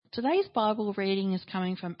Today's Bible reading is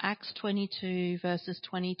coming from Acts 22, verses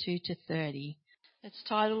 22 to 30. It's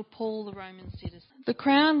titled, Paul the Roman Citizen. The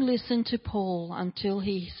crowd listened to Paul until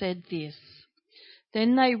he said this.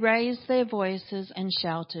 Then they raised their voices and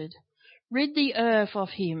shouted, "Rid the earth of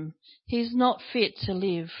him. He's not fit to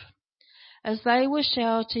live." As they were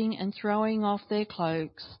shouting and throwing off their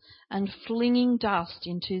cloaks and flinging dust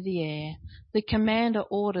into the air, the commander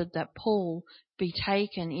ordered that Paul be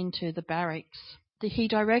taken into the barracks. He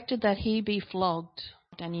directed that he be flogged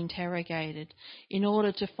and interrogated in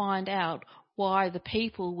order to find out why the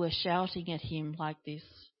people were shouting at him like this.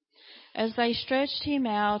 As they stretched him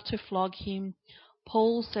out to flog him,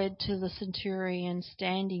 Paul said to the centurion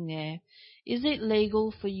standing there, "Is it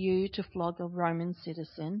legal for you to flog a Roman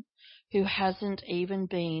citizen who hasn't even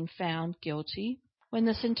been found guilty?" When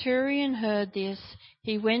the centurion heard this,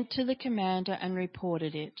 he went to the commander and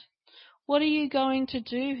reported it. "What are you going to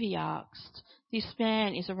do?" he asked. "This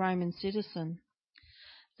man is a Roman citizen."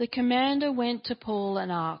 The commander went to Paul and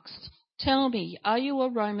asked, "Tell me, are you a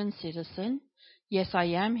Roman citizen?" "Yes, I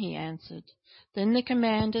am," he answered. Then the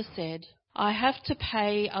commander said, "I have to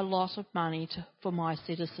pay a lot of money for my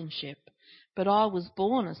citizenship, but I was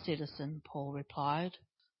born a citizen," Paul replied.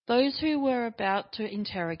 Those who were about to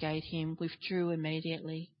interrogate him withdrew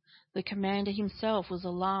immediately. The commander himself was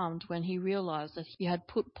alarmed when he realized that he had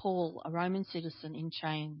put Paul, a Roman citizen, in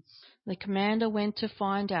chains. The commander went to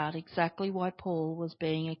find out exactly why Paul was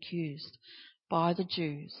being accused by the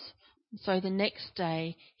Jews. So the next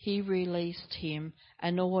day he released him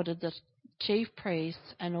and ordered the chief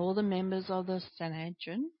priests and all the members of the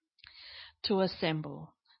Sanhedrin to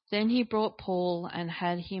assemble. Then he brought Paul and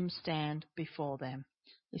had him stand before them.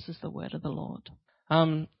 This is the word of the Lord.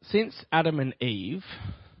 Since Adam and Eve,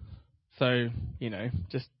 so,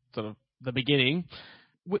 just sort of the beginning,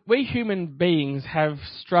 we human beings have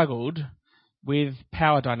struggled with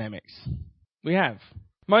power dynamics. We have.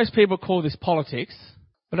 Most people call this politics,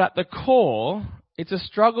 but at the core, it's a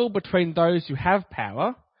struggle between those who have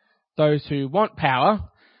power, those who want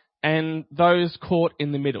power, and those caught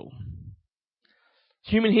in the middle.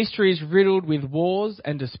 Human history is riddled with wars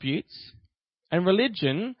and disputes, and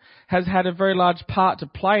religion has had a very large part to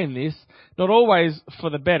play in this, not always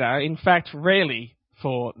for the better, in fact, rarely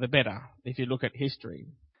for the better, if you look at history.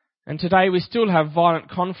 And today we still have violent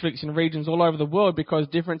conflicts in regions all over the world because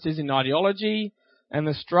differences in ideology and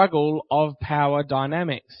the struggle of power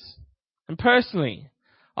dynamics. And personally,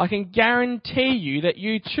 I can guarantee you that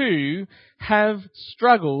you too have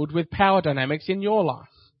struggled with power dynamics in your life.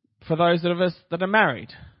 For those of us that are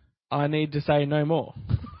married, I need to say no more.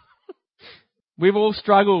 We've all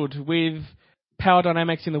struggled with power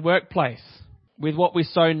dynamics in the workplace, with what we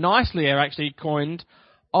so nicely are actually coined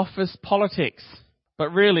office politics.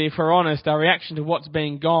 But really, if we're honest, our reaction to what has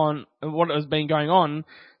been going on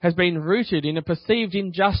has been rooted in a perceived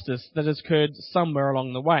injustice that has occurred somewhere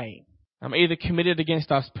along the way. Either committed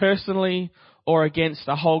against us personally or against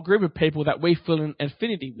a whole group of people that we feel an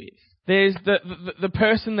affinity with. There's the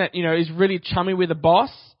person that, is really chummy with the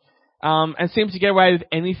boss, and seems to get away with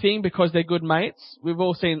anything because they're good mates. We've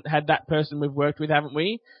all had that person we've worked with, haven't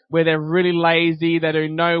we? Where they're really lazy, they do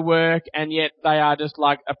no work, and yet they are just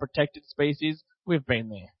like a protected species. We've been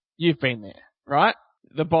there. You've been there, right?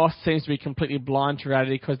 The boss seems to be completely blind to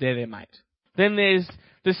reality because they're their mate. Then there's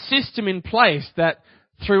the system in place that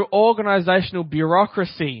through organisational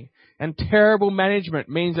bureaucracy and terrible management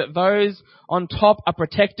means that those on top are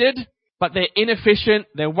protected, but they're inefficient,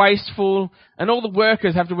 they're wasteful, and all the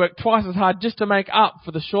workers have to work twice as hard just to make up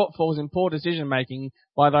for the shortfalls in poor decision making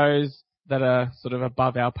by those that are sort of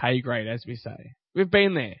above our pay grade, as we say. We've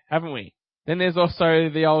been there, haven't we? Then there's also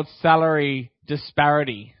the old salary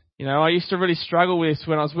disparity. I used to really struggle with this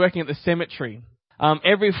when I was working at the cemetery.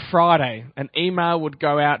 Every Friday, an email would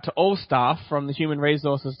go out to all staff from the Human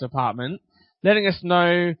Resources Department, letting us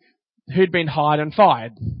know who'd been hired and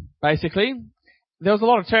fired. Basically, there was a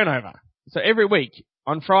lot of turnover. So every week,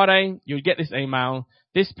 on Friday, you would get this email,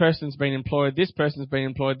 this person's been employed, this person's been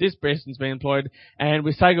employed, this person's been employed, and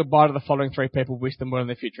we say goodbye to the following 3 people, wish them well in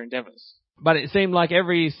their future endeavours. But it seemed like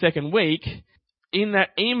every second week, in that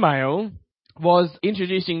email was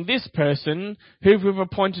introducing this person who we've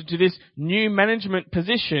appointed to this new management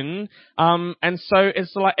position, and so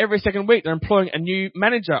it's like every second week they're employing a new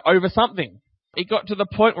manager over something. It got to the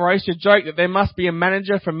point where I used to joke that there must be a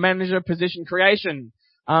manager for manager position creation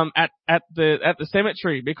at the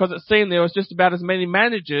cemetery, because it seemed there was just about as many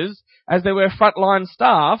managers as there were frontline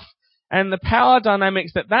staff, and the power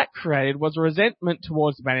dynamics that created was a resentment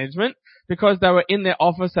towards management because they were in their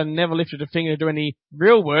office and never lifted a finger to do any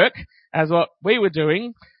real work as what we were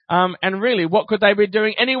doing, and really what could they be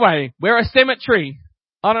doing anyway? We're a cemetery.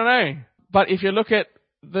 I don't know. But if you look at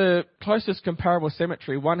the closest comparable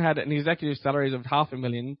cemetery, one had an executive salaries of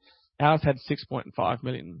 $500,000. Ours had 6.5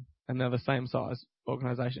 million, and they're the same size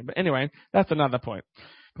organisation. But anyway, that's another point.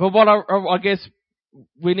 But what I guess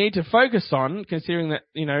we need to focus on, considering that,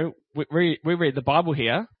 we read the Bible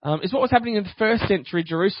here, is what was happening in the first century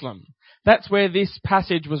Jerusalem. That's where this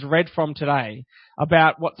passage was read from today,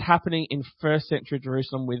 about what's happening in first century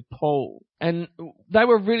Jerusalem with Paul. And they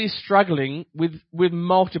were really struggling with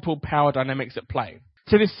multiple power dynamics at play.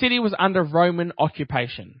 So the city was under Roman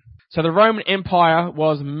occupation. So the Roman Empire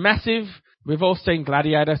was massive. We've all seen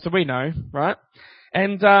Gladiator, so we know, right?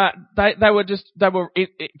 And they were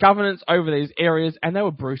governance over these areas, and they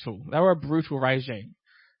were brutal. They were a brutal regime.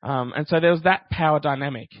 And so there was that power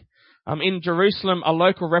dynamic. In Jerusalem, a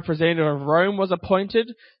local representative of Rome was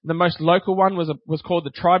appointed. The most local one was called the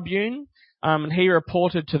tribune, and he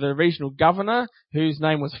reported to the regional governor, whose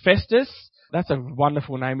name was Festus. That's a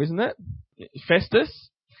wonderful name, isn't it? Festus.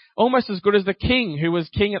 Almost as good as the king, who was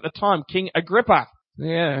king at the time, King Agrippa.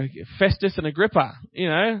 Yeah, Festus and Agrippa,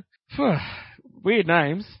 weird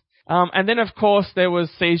names. And then, of course, there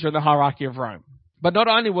was Caesar in the hierarchy of Rome. But not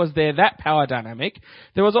only was there that power dynamic,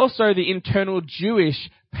 there was also the internal Jewish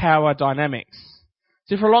power dynamics.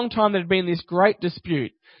 So for a long time there had been this great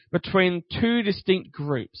dispute between two distinct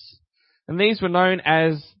groups. And these were known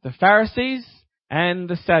as the Pharisees and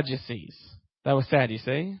the Sadducees. They were sad, you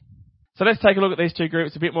see. So let's take a look at these two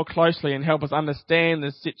groups a bit more closely and help us understand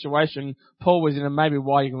the situation Paul was in, and maybe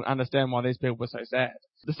why you can understand why these people were so sad.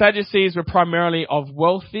 The Sadducees were primarily of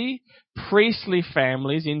wealthy, priestly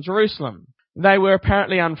families in Jerusalem. They were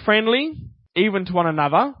apparently unfriendly, even to one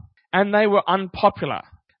another, and they were unpopular.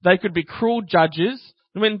 They could be cruel judges.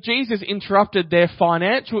 And when Jesus interrupted their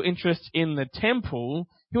financial interests in the temple,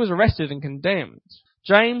 he was arrested and condemned.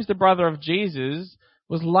 James, the brother of Jesus,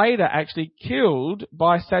 was later actually killed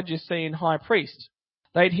by a Sadducean high priest.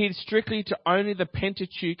 They adhered strictly to only the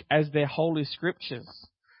Pentateuch as their holy scriptures.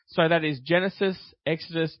 So that is Genesis,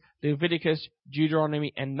 Exodus, Leviticus,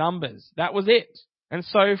 Deuteronomy, and Numbers. That was it. And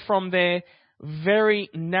so from their very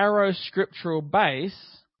narrow scriptural base,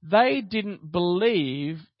 they didn't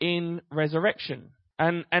believe in resurrection.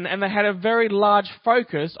 And they had a very large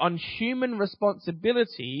focus on human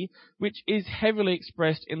responsibility, which is heavily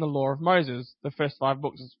expressed in the Law of Moses. The first 5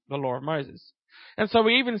 books is the Law of Moses. And so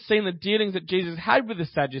we even see in the dealings that Jesus had with the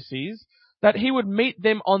Sadducees that he would meet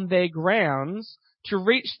them on their grounds to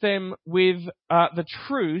reach them with the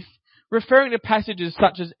truth, referring to passages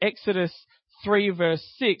such as Exodus 3 verse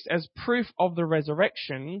 6 as proof of the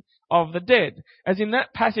resurrection of the dead. As in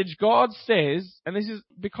that passage, God says, and this is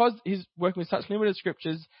because he's working with such limited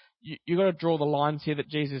scriptures, you've got to draw the lines here that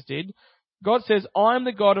Jesus did. God says, I am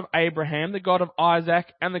the God of Abraham, the God of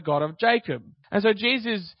Isaac, and the God of Jacob. And so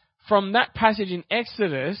Jesus, from that passage in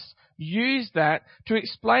Exodus, used that to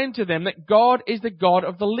explain to them that God is the God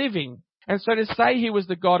of the living. And so to say he was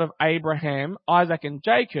the God of Abraham, Isaac, and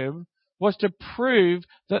Jacob was to prove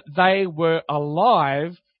that they were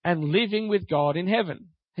alive and living with God in heaven.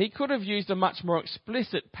 He could have used a much more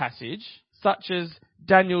explicit passage, such as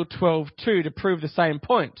Daniel 12:2, to prove the same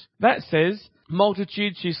point. That says,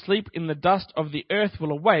 multitudes who sleep in the dust of the earth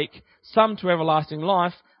will awake, some to everlasting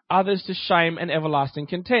life, others to shame and everlasting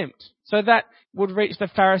contempt. So that would reach the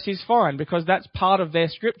Pharisees fine, because that's part of their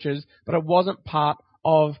scriptures, but it wasn't part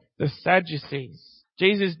of the Sadducees.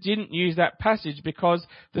 Jesus didn't use that passage because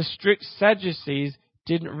the strict Sadducees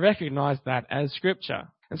didn't recognize that as scripture.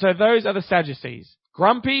 And so those are the Sadducees.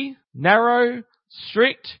 Grumpy, narrow,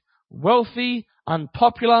 strict, wealthy,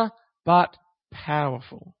 unpopular, but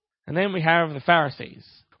powerful. And then we have the Pharisees.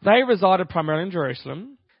 They resided primarily in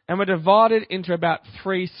Jerusalem and were divided into about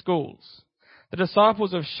 3 schools. The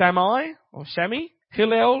disciples of Shammai,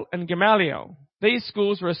 Hillel, and Gamaliel. These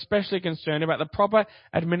schools were especially concerned about the proper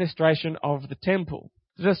administration of the temple.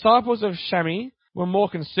 The disciples of Shammai were more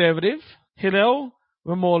conservative, Hillel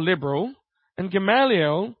were more liberal, and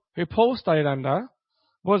Gamaliel, who Paul studied under,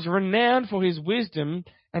 was renowned for his wisdom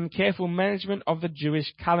and careful management of the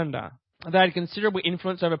Jewish calendar. They had considerable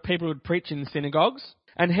influence over people who would preach in synagogues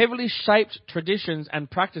and heavily shaped traditions and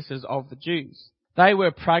practices of the Jews. They were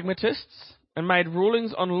pragmatists and made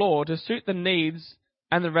rulings on law to suit the needs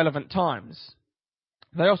and the relevant times.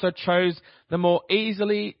 They also chose the more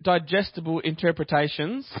easily digestible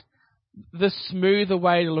interpretations, the smoother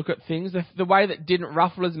way to look at things, the way that didn't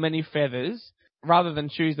ruffle as many feathers, rather than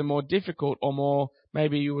choose the more difficult or more,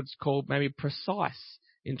 maybe you would call, precise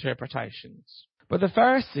interpretations. But the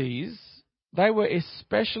Pharisees, they were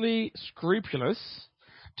especially scrupulous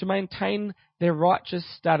to maintain their righteous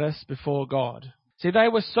status before God. See, they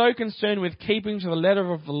were so concerned with keeping to the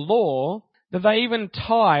letter of the law that they even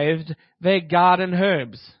tithed their garden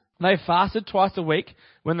herbs. They fasted twice a week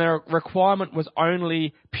when their requirement was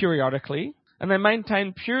only periodically, and they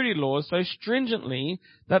maintained purity laws so stringently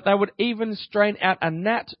that they would even strain out a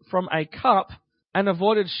gnat from a cup and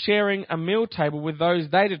avoided sharing a meal table with those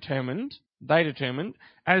they determined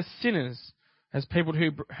as sinners, as people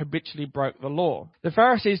who habitually broke the law. The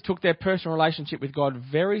Pharisees took their personal relationship with God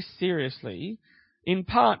very seriously, in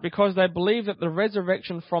part because they believed that the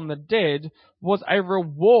resurrection from the dead was a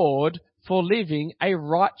reward for living a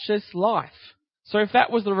righteous life. So if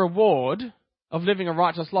that was the reward of living a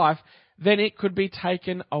righteous life, then it could be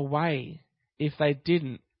taken away if they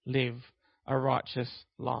didn't live a righteous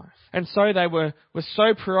life. And so they were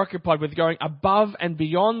so preoccupied with going above and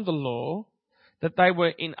beyond the law that they were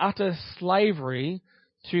in utter slavery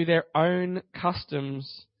to their own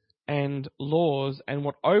customs and laws, and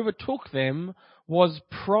what overtook them was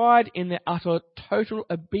pride in their utter total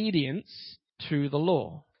obedience to the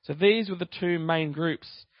law. So these were the two main groups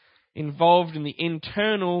involved in the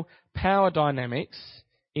internal power dynamics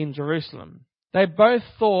in Jerusalem. They both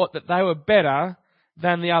thought that they were better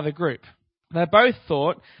than the other group. They both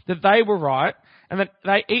thought that they were right and that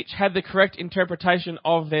they each had the correct interpretation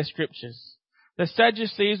of their scriptures. The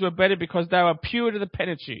Sadducees were better because they were pure to the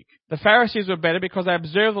Pentateuch. The Pharisees were better because they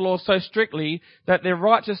observed the law so strictly that their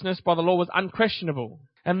righteousness by the law was unquestionable.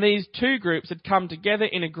 And these two groups had come together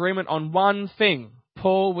in agreement on one thing: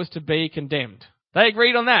 Paul was to be condemned. They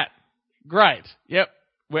agreed on that. Great. Yep.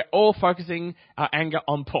 We're all focusing our anger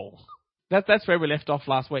on Paul. That's where we left off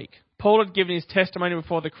last week. Paul had given his testimony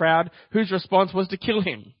before the crowd, whose response was to kill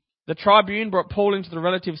him. The tribune brought Paul into the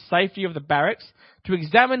relative safety of the barracks to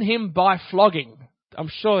examine him by flogging. I'm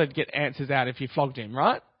sure they'd get answers out if he flogged him,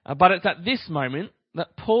 right? But it's at this moment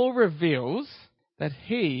that Paul reveals that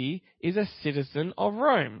he is a citizen of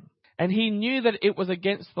Rome. And he knew that it was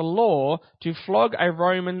against the law to flog a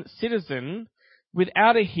Roman citizen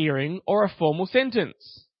without a hearing or a formal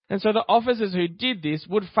sentence. And so the officers who did this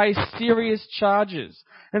would face serious charges.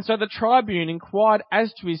 And so the tribune inquired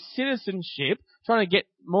as to his citizenship, trying to get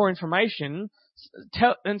more information,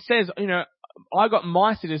 and says, I got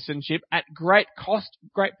my citizenship at great cost,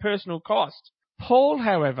 great personal cost. Paul,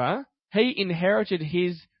 however, he inherited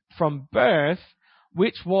his from birth,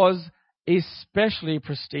 which was especially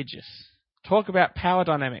prestigious. Talk about power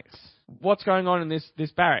dynamics. What's going on in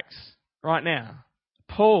this barracks right now?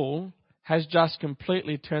 Paul has just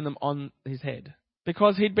completely turned them on his head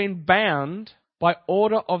because he'd been bound by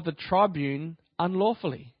order of the tribune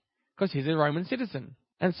unlawfully because he's a Roman citizen.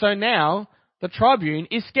 And so now the tribune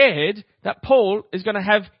is scared that Paul is going to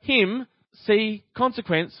have him see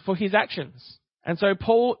consequence for his actions. And so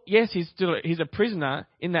Paul, yes, he's a prisoner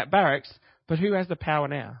in that barracks, but who has the power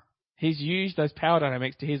now? He's used those power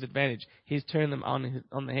dynamics to his advantage. He's turned them on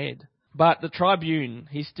the head. But the tribune,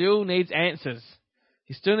 he still needs answers.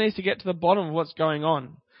 He still needs to get to the bottom of what's going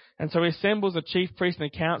on. And so he assembles the chief priest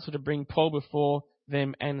and the council to bring Paul before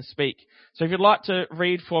them and speak. So if you'd like to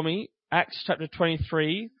read for me, Acts chapter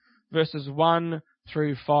 23, verses 1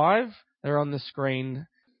 through 5, they're on the screen.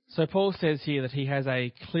 So Paul says here that he has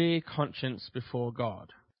a clear conscience before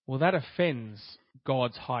God. Well, that offends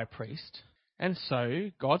God's high priest. And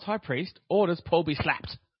so God's high priest orders Paul be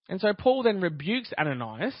slapped. And so Paul then rebukes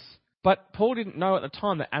Ananias. But Paul didn't know at the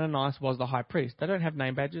time that Ananias was the high priest. They don't have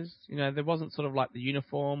name badges. There wasn't sort of like the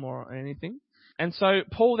uniform or anything. And so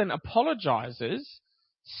Paul then apologizes,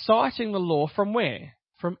 citing the law from where?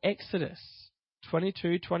 From Exodus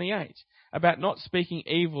 22:28, about not speaking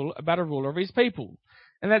evil about a ruler of his people.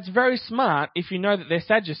 And that's very smart if you know that they're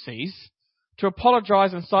Sadducees, to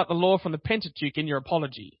apologize and cite the law from the Pentateuch in your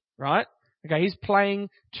apology, right? Okay, he's playing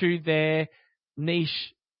to their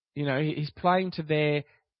niche, he's playing to their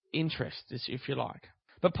interest, if you like.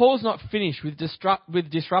 But Paul's not finished with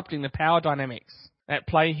disrupting the power dynamics at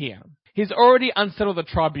play here. He's already unsettled the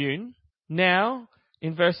tribune. Now,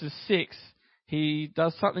 in verses 6, he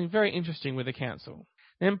does something very interesting with the council.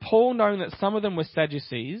 Then Paul, knowing that some of them were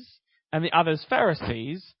Sadducees and the others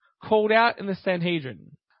Pharisees, called out in the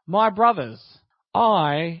Sanhedrin, "My brothers,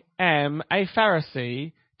 I am a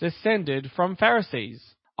Pharisee, descended from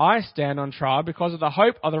Pharisees. I stand on trial because of the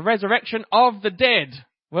hope of the resurrection of the dead."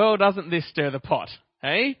 Well, doesn't this stir the pot,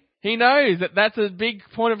 hey? He knows that that's a big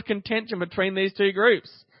point of contention between these two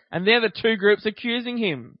groups. And they're the two groups accusing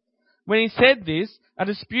him. When he said this, a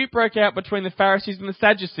dispute broke out between the Pharisees and the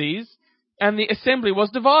Sadducees, and the assembly was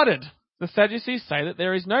divided. The Sadducees say that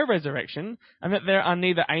there is no resurrection, and that there are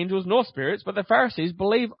neither angels nor spirits, but the Pharisees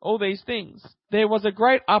believe all these things. There was a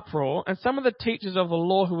great uproar, and some of the teachers of the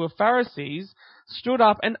law who were Pharisees stood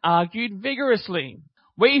up and argued vigorously.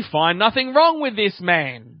 "We find nothing wrong with this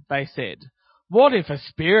man," they said. What if a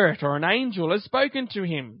spirit or an angel has spoken to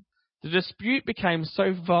him? The dispute became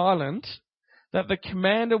so violent that the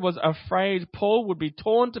commander was afraid Paul would be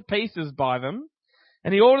torn to pieces by them,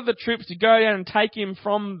 and he ordered the troops to go down and take him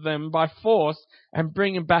from them by force and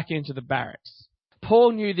bring him back into the barracks.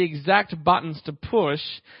 Paul knew the exact buttons to push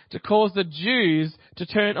to cause the Jews to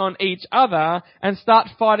turn on each other and start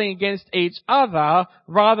fighting against each other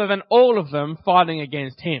rather than all of them fighting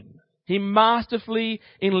against him. He masterfully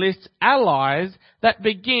enlists allies that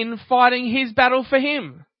begin fighting his battle for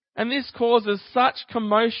him. And this causes such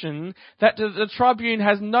commotion that the tribune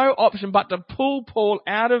has no option but to pull Paul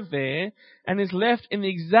out of there and is left in the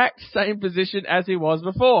exact same position as he was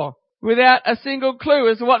before, without a single clue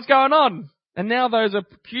as to what's going on. And now those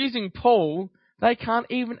accusing Paul, they can't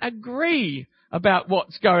even agree about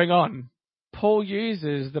what's going on. Paul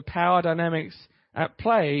uses the power dynamics at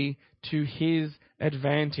play to his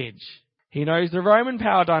advantage. He knows the Roman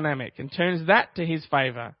power dynamic and turns that to his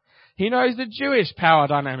favour. He knows the Jewish power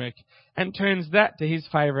dynamic and turns that to his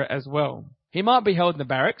favour as well. He might be held in the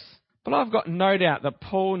barracks, but I've got no doubt that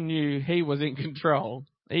Paul knew he was in control,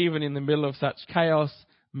 even in the middle of such chaos,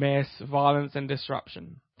 mess, violence and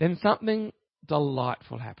disruption. Then something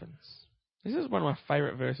delightful happens. This is one of my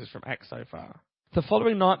favourite verses from Acts so far. The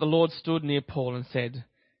following night the Lord stood near Paul and said,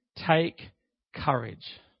 "Take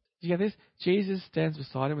courage." Do you get this? Jesus stands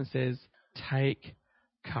beside him and says, "Take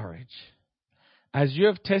courage. As you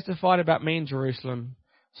have testified about me in Jerusalem,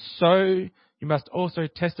 so you must also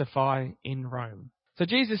testify in Rome." So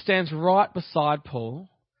Jesus stands right beside Paul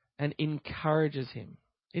and encourages him.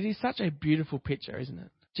 It is such a beautiful picture, isn't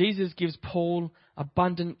it? Jesus gives Paul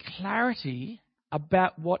abundant clarity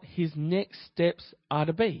about what his next steps are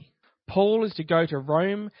to be. Paul is to go to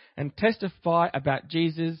Rome and testify about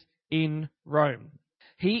Jesus in Rome.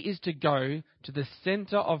 He is to go to the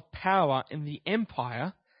center of power in the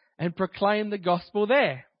empire and proclaim the gospel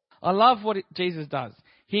there. I love what Jesus does.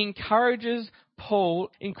 He encourages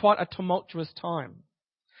Paul in quite a tumultuous time.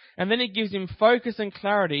 And then he gives him focus and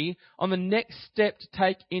clarity on the next step to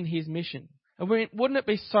take in his mission. And wouldn't it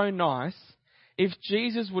be so nice if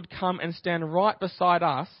Jesus would come and stand right beside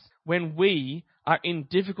us when we are in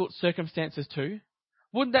difficult circumstances too?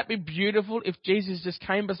 Wouldn't that be beautiful if Jesus just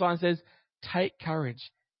came beside and says, "Take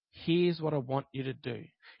courage. Here's what I want you to do."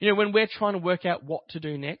 You know, when we're trying to work out what to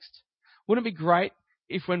do next, wouldn't it be great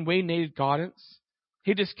if when we needed guidance,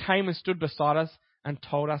 he just came and stood beside us and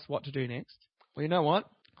told us what to do next? Well, you know what?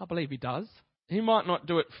 I believe he does. He might not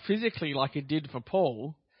do it physically like he did for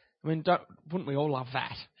Paul. I mean, wouldn't we all love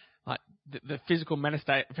that? Like the physical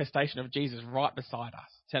manifestation of Jesus right beside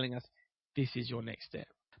us, telling us, this is your next step.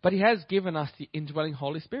 But he has given us the indwelling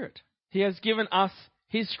Holy Spirit. He has given us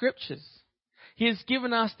his scriptures. He has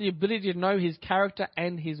given us the ability to know his character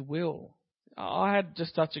and his will. I had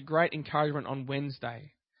just such a great encouragement on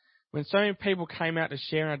Wednesday when so many people came out to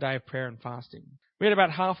share in a day of prayer and fasting. We had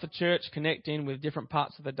about half the church connect in with different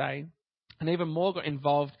parts of the day, and even more got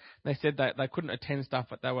involved. They said that they couldn't attend stuff,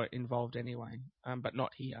 but they were involved anyway, but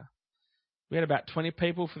not here. We had about 20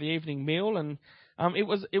 people for the evening meal, and it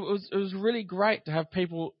was really great to have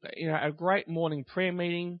people, a great morning prayer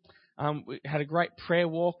meeting. We had a great prayer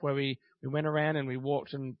walk where we went around and we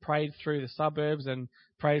walked and prayed through the suburbs and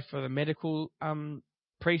prayed for the medical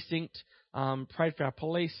precinct, prayed for our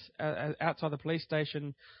police outside the police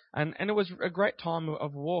station, and it was a great time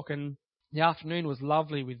of walk. And the afternoon was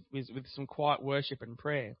lovely with some quiet worship and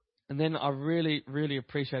prayer. And then I really, really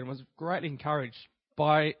appreciated and was greatly encouraged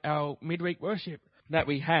by our midweek worship that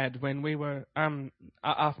we had when we were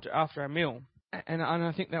after our meal. And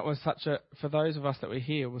I think that was for those of us that were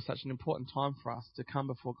here, was such an important time for us to come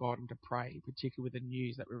before God and to pray, particularly with the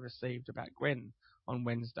news that we received about Gwen on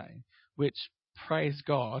Wednesday, which, praise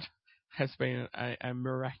God, has been a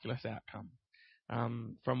miraculous outcome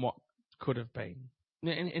from what could have been.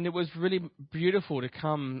 And it was really beautiful to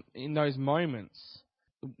come in those moments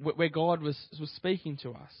where God was speaking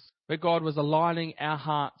to us, where God was aligning our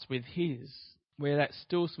hearts with his, where that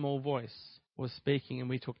still small voice was speaking and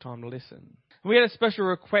we took time to listen. We had a special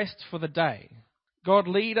request for the day. God,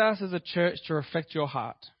 lead us as a church to reflect your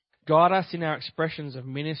heart. Guide us in our expressions of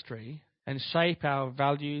ministry and shape our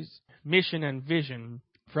values, mission and vision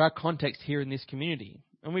for our context here in this community.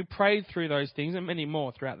 And we prayed through those things and many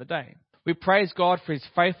more throughout the day. We praised God for his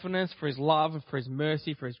faithfulness, for his love, and for his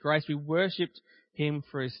mercy, for his grace. We worshipped him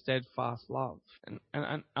for his steadfast love. And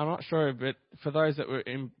I'm not sure, but for those that were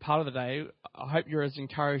in part of the day, I hope you're as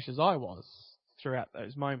encouraged as I was throughout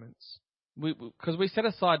those moments. Because we set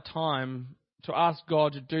aside time to ask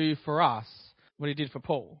God to do for us what he did for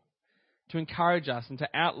Paul, to encourage us and to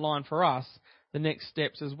outline for us the next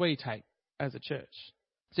steps as we take as a church.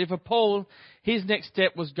 See, for Paul, his next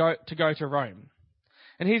step was to go to Rome.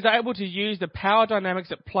 And he's able to use the power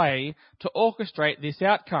dynamics at play to orchestrate this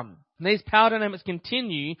outcome. And these power dynamics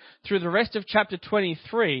continue through the rest of chapter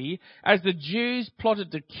 23 as the Jews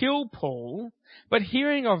plotted to kill Paul. But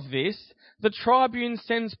hearing of this, the tribune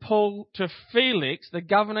sends Paul to Felix, the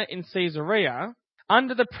governor in Caesarea,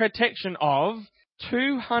 under the protection of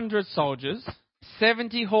 200 soldiers,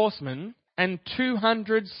 70 horsemen, and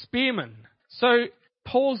 200 spearmen. So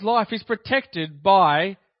Paul's life is protected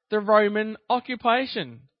by the Roman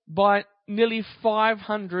occupation, by nearly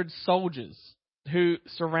 500 soldiers who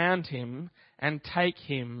surround him and take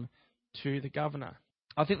him to the governor.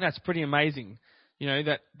 I think that's pretty amazing,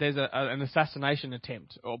 that there's an assassination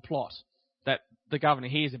attempt or plot that the governor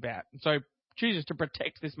hears about. And so chooses to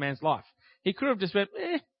protect this man's life. He could have just went,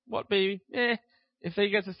 if he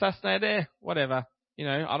gets assassinated, whatever.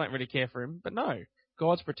 I don't really care for him. But no,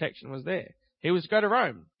 God's protection was there. He was to go to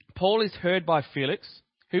Rome. Paul is heard by Felix,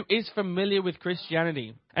 who is familiar with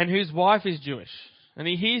Christianity and whose wife is Jewish. And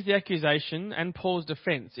he hears the accusation and Paul's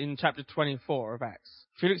defense in chapter 24 of Acts.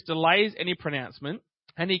 Felix delays any pronouncement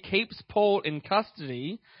and he keeps Paul in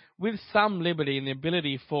custody with some liberty and the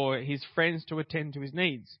ability for his friends to attend to his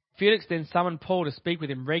needs. Felix then summoned Paul to speak with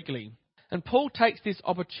him regularly. And Paul takes this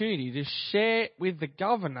opportunity to share with the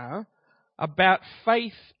governor about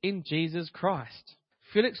faith in Jesus Christ.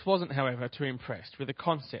 Felix wasn't, however, too impressed with the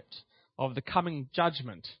concept of the coming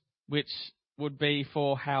judgment, which would be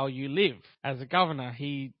for how you live. As a governor,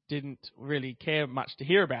 he didn't really care much to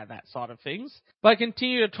hear about that side of things, but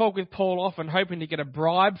continued to talk with Paul often, hoping to get a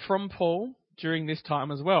bribe from Paul during this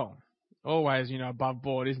time as well. Always, above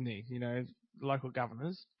board, isn't he? Local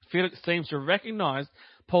governors. Felix seems to recognize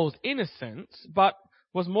Paul's innocence, but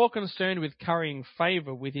was more concerned with currying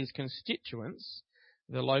favour with his constituents,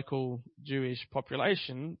 the local Jewish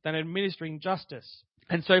population, than administering justice.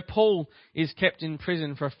 And so Paul is kept in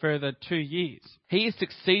prison for a further 2 years. He is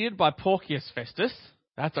succeeded by Porcius Festus.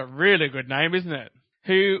 That's a really good name, isn't it?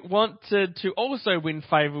 Who wanted to also win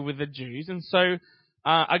favour with the Jews, and so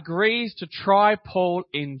agrees to try Paul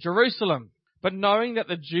in Jerusalem. But knowing that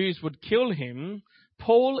the Jews would kill him,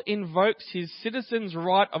 Paul invokes his citizen's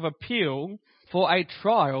right of appeal for a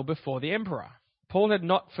trial before the emperor. Paul had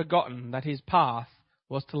not forgotten that his path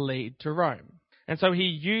was to lead to Rome. And so he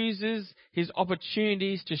uses his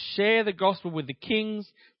opportunities to share the gospel with the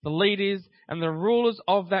kings, the leaders, and the rulers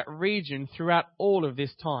of that region throughout all of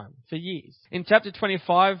this time, for years. In chapter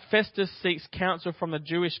 25, Festus seeks counsel from the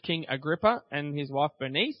Jewish king Agrippa and his wife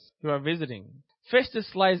Bernice, who are visiting. Festus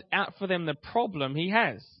lays out for them the problem he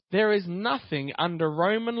has. There is nothing under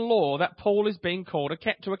Roman law that Paul is being called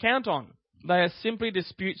to account on. They are simply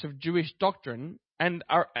disputes of Jewish doctrine and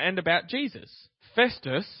about Jesus.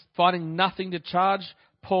 Festus, finding nothing to charge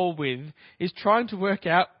Paul with, is trying to work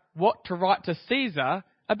out what to write to Caesar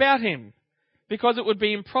about him, because it would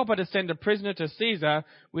be improper to send a prisoner to Caesar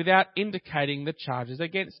without indicating the charges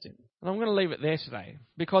against him. And I'm going to leave it there today,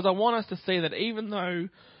 because I want us to see that even though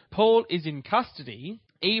Paul is in custody,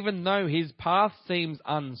 even though his path seems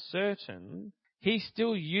uncertain, he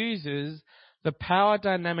still uses the power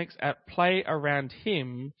dynamics at play around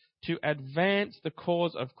him to advance the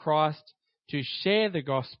cause of Christ, to share the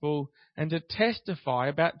gospel, and to testify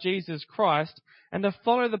about Jesus Christ, and to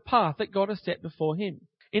follow the path that God has set before him.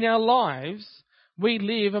 In our lives, we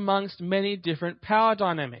live amongst many different power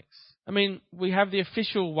dynamics. We have the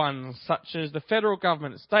official ones, such as the federal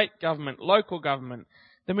government, state government, local government.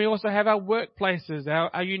 Then we also have our workplaces,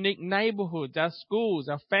 our unique neighbourhoods, our schools,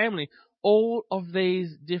 our family, all of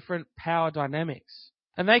these different power dynamics.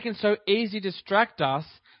 And they can so easily distract us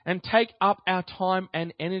and take up our time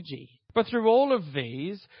and energy. But through all of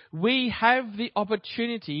these, we have the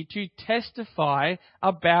opportunity to testify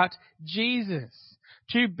about Jesus,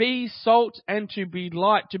 to be salt and to be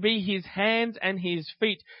light, to be his hands and his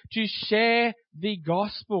feet, to share the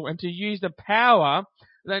gospel and to use the power,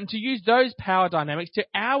 and to use those power dynamics to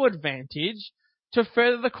our advantage to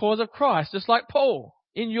further the cause of Christ, just like Paul.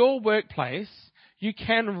 In your workplace, you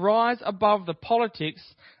can rise above the politics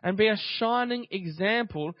and be a shining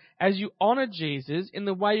example as you honour Jesus in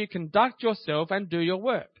the way you conduct yourself and do your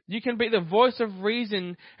work. You can be the voice of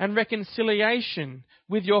reason and reconciliation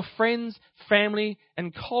with your friends, family,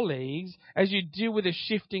 and colleagues as you deal with the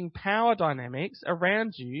shifting power dynamics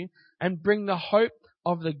around you and bring the hope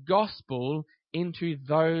of the gospel into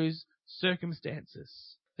those circumstances.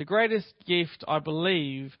 The greatest gift, I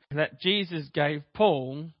believe, that Jesus gave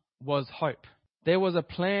Paul was hope. There was a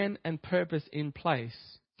plan and purpose in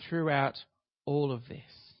place throughout all of this.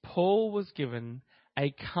 Paul was given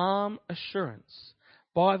a calm assurance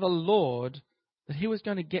by the Lord that he was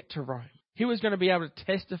going to get to Rome. He was going to be able to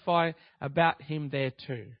testify about him there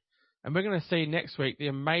too. And we're going to see next week the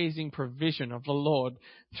amazing provision of the Lord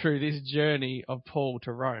through this journey of Paul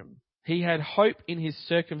to Rome. He had hope in his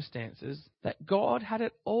circumstances that God had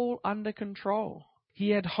it all under control. He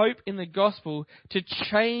had hope in the gospel to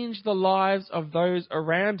change the lives of those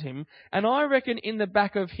around him. And I reckon in the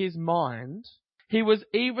back of his mind, he was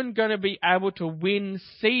even going to be able to win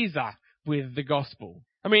Caesar with the gospel.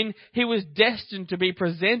 I mean, he was destined to be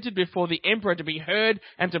presented before the emperor to be heard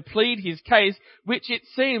and to plead his case, which it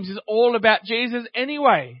seems is all about Jesus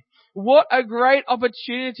anyway. What a great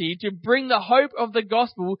opportunity to bring the hope of the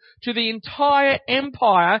gospel to the entire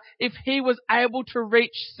empire if he was able to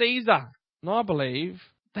reach Caesar. And I believe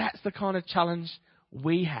that's the kind of challenge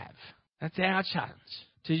we have. That's our challenge.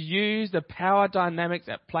 To use the power dynamics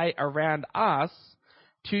at play around us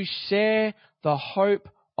to share the hope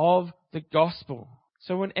of the gospel.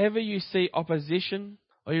 So whenever you see opposition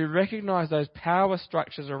or you recognize those power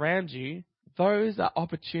structures around you, those are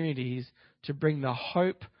opportunities to bring the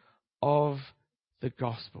hope of the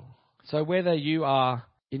gospel. So whether you are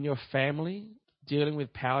in your family dealing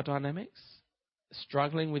with power dynamics,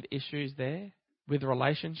 struggling with issues there, with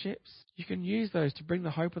relationships, you can use those to bring the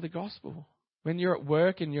hope of the gospel. When you're at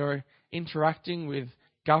work and you're interacting with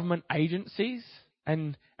government agencies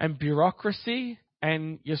and bureaucracy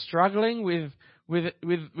and you're struggling with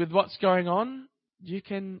what's going on, you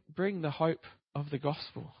can bring the hope of the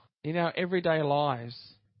gospel. In our everyday lives,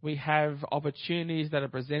 we have opportunities that are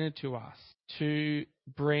presented to us to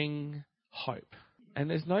bring hope. And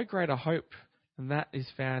there's no greater hope than that is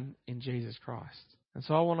found in Jesus Christ. And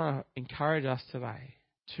so I want to encourage us today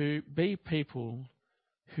to be people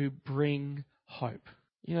who bring hope.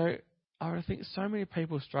 You know, I think so many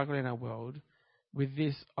people struggle in our world with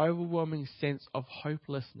this overwhelming sense of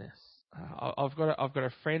hopelessness. I've got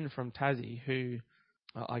a friend from Tassie who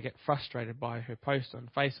I get frustrated by her posts on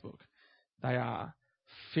Facebook. They are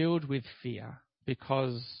filled with fear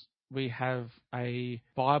because we have a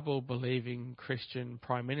Bible-believing Christian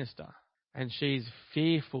Prime Minister. And she's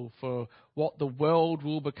fearful for what the world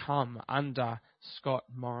will become under Scott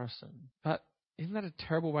Morrison. But isn't that a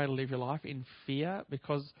terrible way to live your life, in fear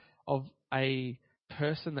because of a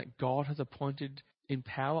person that God has appointed in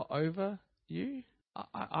power over you?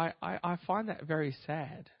 I find that very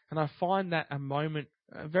sad. And I find that a moment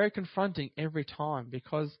very confronting every time,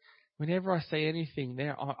 because whenever I see anything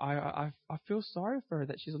there, I feel sorry for her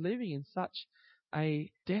that she's living in such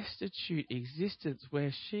a destitute existence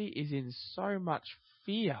where she is in so much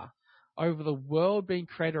fear over the world being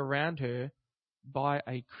created around her by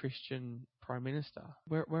a Christian Prime Minister.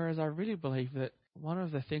 Whereas I really believe that one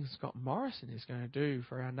of the things Scott Morrison is going to do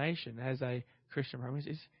for our nation as a Christian Prime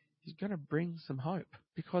Minister is he's going to bring some hope.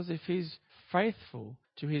 Because if he's faithful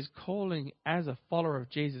to his calling as a follower of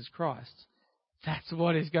Jesus Christ, that's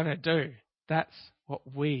what he's going to do. That's what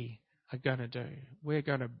we are going to do. We're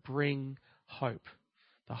going to bring hope.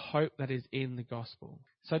 The hope that is in the gospel.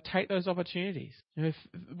 So take those opportunities. You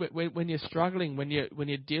know, when you're struggling, when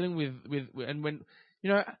you're dealing with and when, you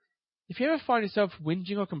know, if you ever find yourself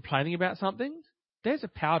whinging or complaining about something, there's a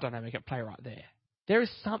power dynamic at play right there. There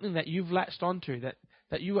is something that you've latched onto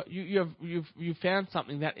that you've found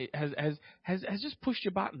something that it has just pushed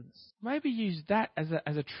your buttons. Maybe use that as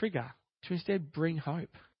a trigger to instead bring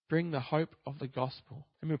hope. Bring the hope of the gospel.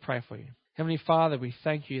 Let me pray for you. Heavenly Father, we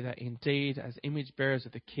thank you that indeed, as image bearers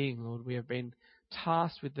of the King, Lord, we have been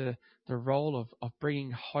tasked with the role of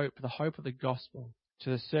bringing hope, the hope of the gospel, to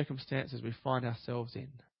the circumstances we find ourselves in.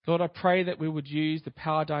 Lord, I pray that we would use the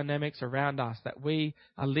power dynamics around us that we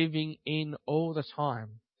are living in all the time,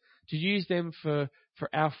 to use them for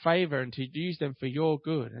our favour and to use them for your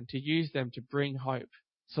good and to use them to bring hope.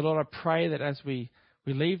 So Lord, I pray that as we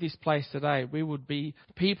leave this place today, we would be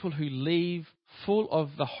people who leave full of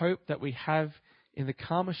the hope that we have in the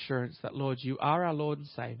calm assurance that, Lord, you are our Lord and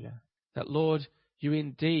Saviour. That, Lord, you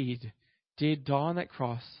indeed did die on that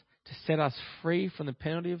cross to set us free from the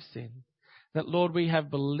penalty of sin. That, Lord, we have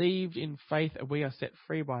believed in faith and we are set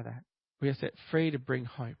free by that. We are set free to bring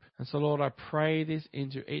hope. And so, Lord, I pray this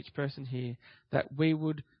into each person here, that we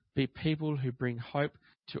would be people who bring hope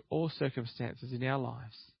to all circumstances in our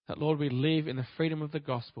lives. That, Lord, we live in the freedom of the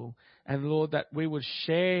gospel. And, Lord, that we would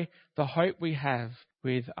share the hope we have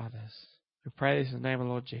with others. We pray this in the name of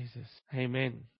the Lord Jesus. Amen.